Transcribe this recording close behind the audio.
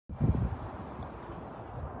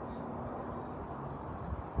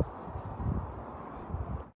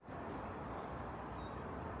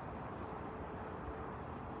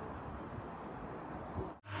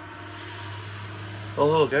Well,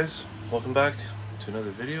 hello guys, welcome back to another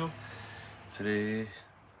video. Today,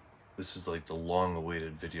 this is like the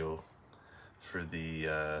long-awaited video for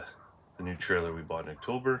the new trailer we bought in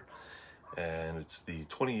October, and it's the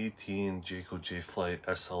 2018 Jayco Jay Flight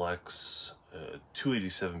SLX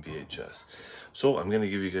 287 BHS. So I'm going to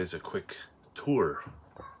give you guys a quick tour.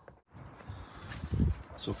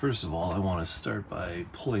 So first of all, I want to start by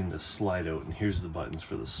pulling the slide out, and here's the buttons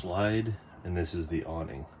for the slide, and this is the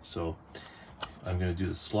awning. So I'm going to do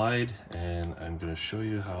the slide and I'm going to show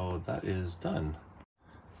you how that is done.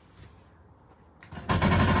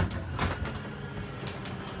 And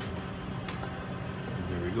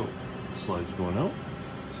there we go. The slide's going out.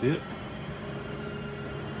 See it?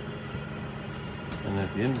 And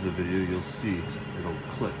at the end of the video, you'll see it'll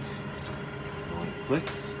click. And when it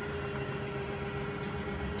clicks,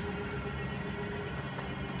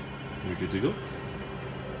 you're good to go.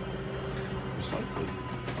 Your slide's good.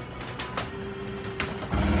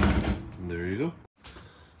 There you go.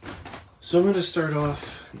 So I'm going to start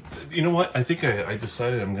off, you know what, I think I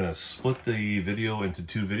decided I'm going to split the video into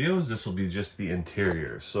two videos. This will be just the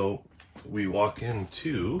interior. So we walk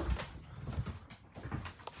into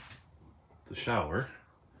the shower,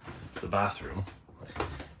 the bathroom,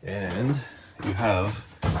 and you have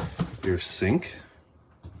your sink,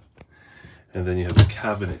 and then you have a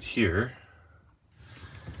cabinet here.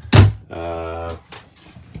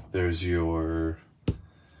 There's your,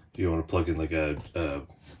 you want to plug in like a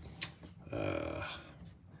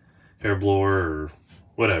hair blower or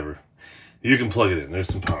whatever, you can plug it in. There's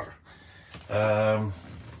some power.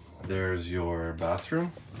 There's your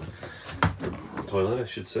bathroom, or toilet I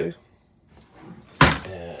should say,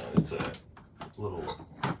 and it's a little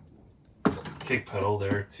kick pedal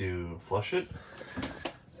there to flush it.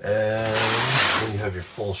 And then you have your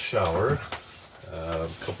full shower, a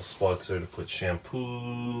couple spots there to put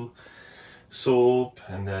shampoo, soap,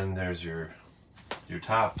 and then there's your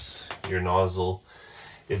taps, your nozzle.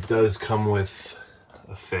 It does come with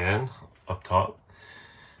a fan up top.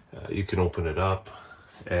 You can open it up,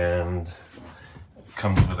 and it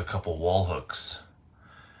comes with a couple wall hooks,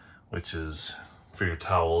 which is for your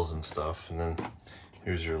towels and stuff. And then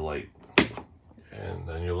here's your light, and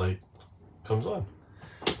then your light comes on.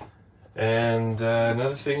 And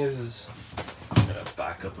another thing is I'm gonna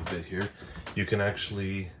back up a bit here. You can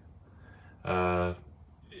actually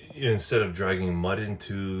instead of dragging mud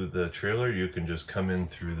into the trailer, you can just come in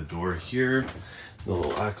through the door here, the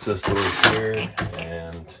little access door here,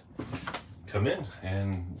 and come in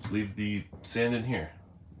and leave the sand in here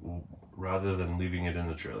rather than leaving it in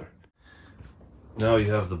the trailer. Now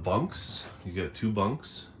you have the bunks. You get two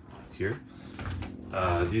bunks here.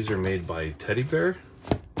 These are made by Teddy Bear,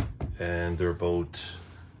 and they're about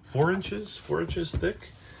 4 inches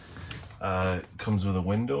thick. Comes with a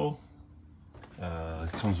window.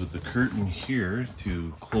 Comes with the curtain here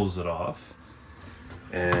to close it off,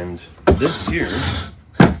 and this here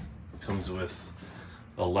comes with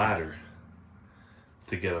a ladder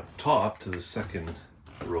to get up top to the second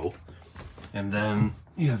row, and then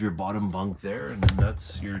you have your bottom bunk there, and then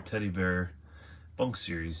that's your Teddy Bear bunk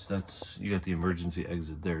series. That's, you got the emergency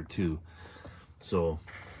exit there too. So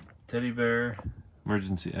Teddy Bear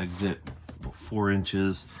emergency exit, about 4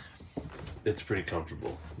 inches. It's pretty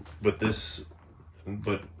comfortable, but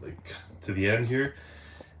like to the end here,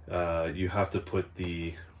 you have to put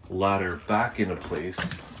the ladder back into place,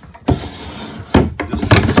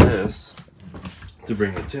 just like this, to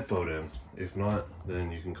bring the tip out in. If not,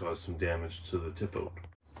 then you can cause some damage to the tip out.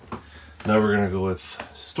 Now we're gonna go with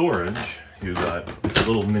storage. You got a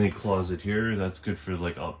little mini closet here. That's good for,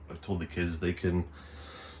 like, I've told the kids they can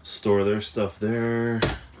store their stuff there.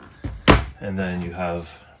 And then you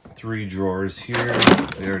have 3 drawers here.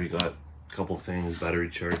 They already got couple things: battery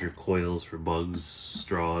charger, coils for bugs,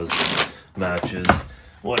 straws, matches,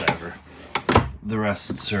 whatever. The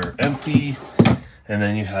rests are empty. And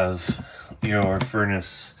then you have your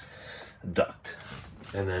furnace duct,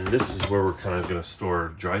 and then this is where we're kind of going to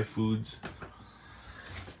store dry foods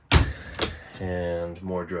and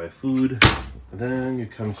more dry food. And then you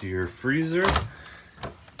come to your freezer.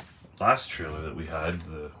 Last trailer that we had,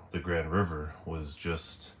 the Grand River, was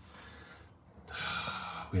just,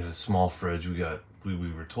 we had a small fridge. We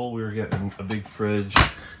were told we were getting a big fridge,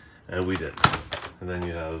 and we did. And then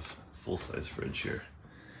you have full-size fridge here,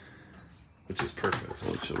 which is perfect,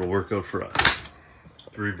 which it'll work out for us.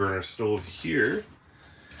 3-burner stove here,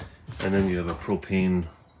 and then you have a propane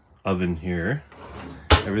oven here.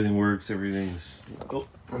 Everything works. Everything's, oh,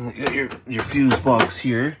 and you got your fuse box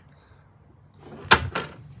here,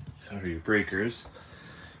 or your breakers.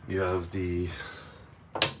 You have the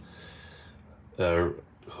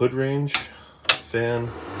hood range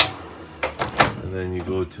fan, and then you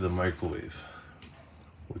go to the microwave,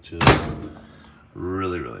 which is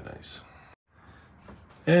really, really nice.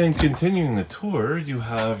 And continuing the tour, you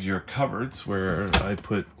have your cupboards where I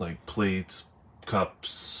put like plates,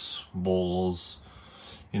 cups, bowls,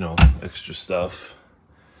 you know, extra stuff.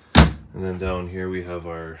 And then down here we have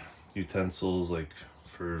our utensils like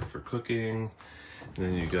for cooking. And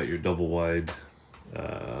then you got your double wide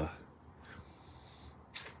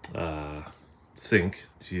sink.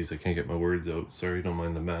 Jeez, I can't get my words out. Sorry, don't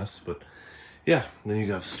mind the mess. But yeah, then you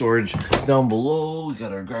got storage down below. We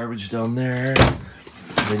got our garbage down there.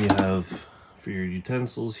 And then you have for your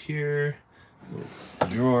utensils here, a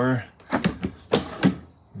drawer,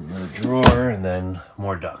 another drawer, and then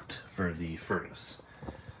more duct for the furnace.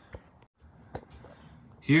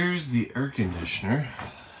 Here's the air conditioner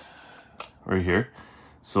right here.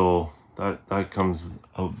 So that comes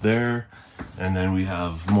out there, and then we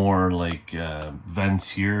have more like vents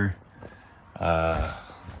here,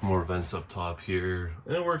 more vents up top here,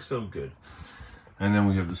 and it works out good. And then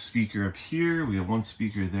we have the speaker up here. We have one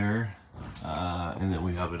speaker there, and then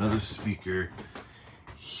we have another speaker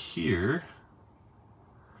here,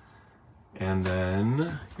 and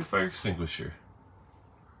then your fire extinguisher.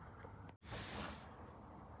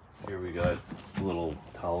 Here we got a little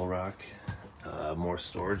towel rack, more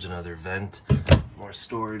storage, another vent, more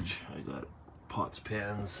storage. I got pots,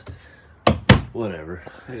 pans, whatever.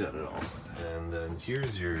 I got it all. And then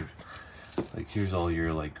here's your, like, here's all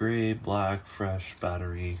your like gray, black, fresh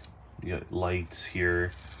battery. You got lights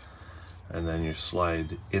here, and then your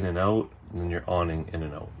slide in and out, and then your awning in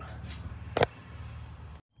and out.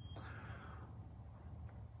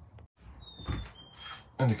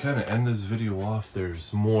 And to kind of end this video off,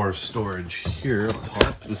 there's more storage here up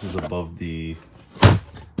top. This is above the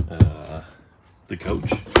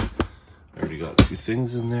couch. I already got a few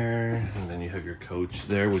things in there, and then you have your couch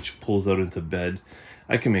there, which pulls out into bed.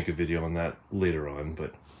 I can make a video on that later on,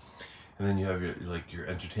 but and then you have your like your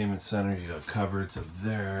entertainment center. You got cupboards up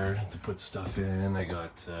there to put stuff in. I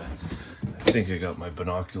got I think I got my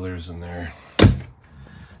binoculars in there. A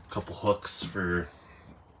couple hooks for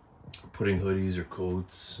putting hoodies or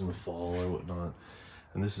coats in the fall or whatnot.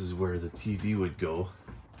 And this is where the TV would go.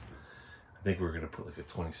 I think we're gonna put like a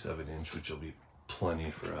 27-inch, which will be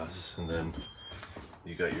plenty for us. And then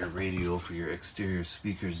you got your radio for your exterior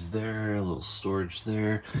speakers there, a little storage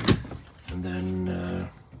there, and then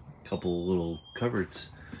a couple little cupboards.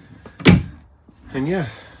 And yeah,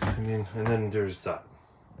 I mean, and then there's that,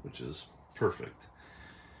 which is perfect.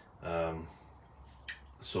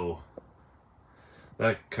 So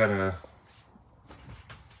that kind of,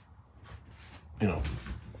 you know,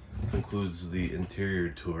 concludes the interior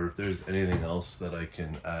tour. If there's anything else that I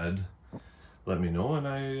can add, let me know, and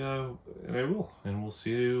I will. And we'll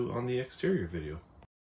see you on the exterior video.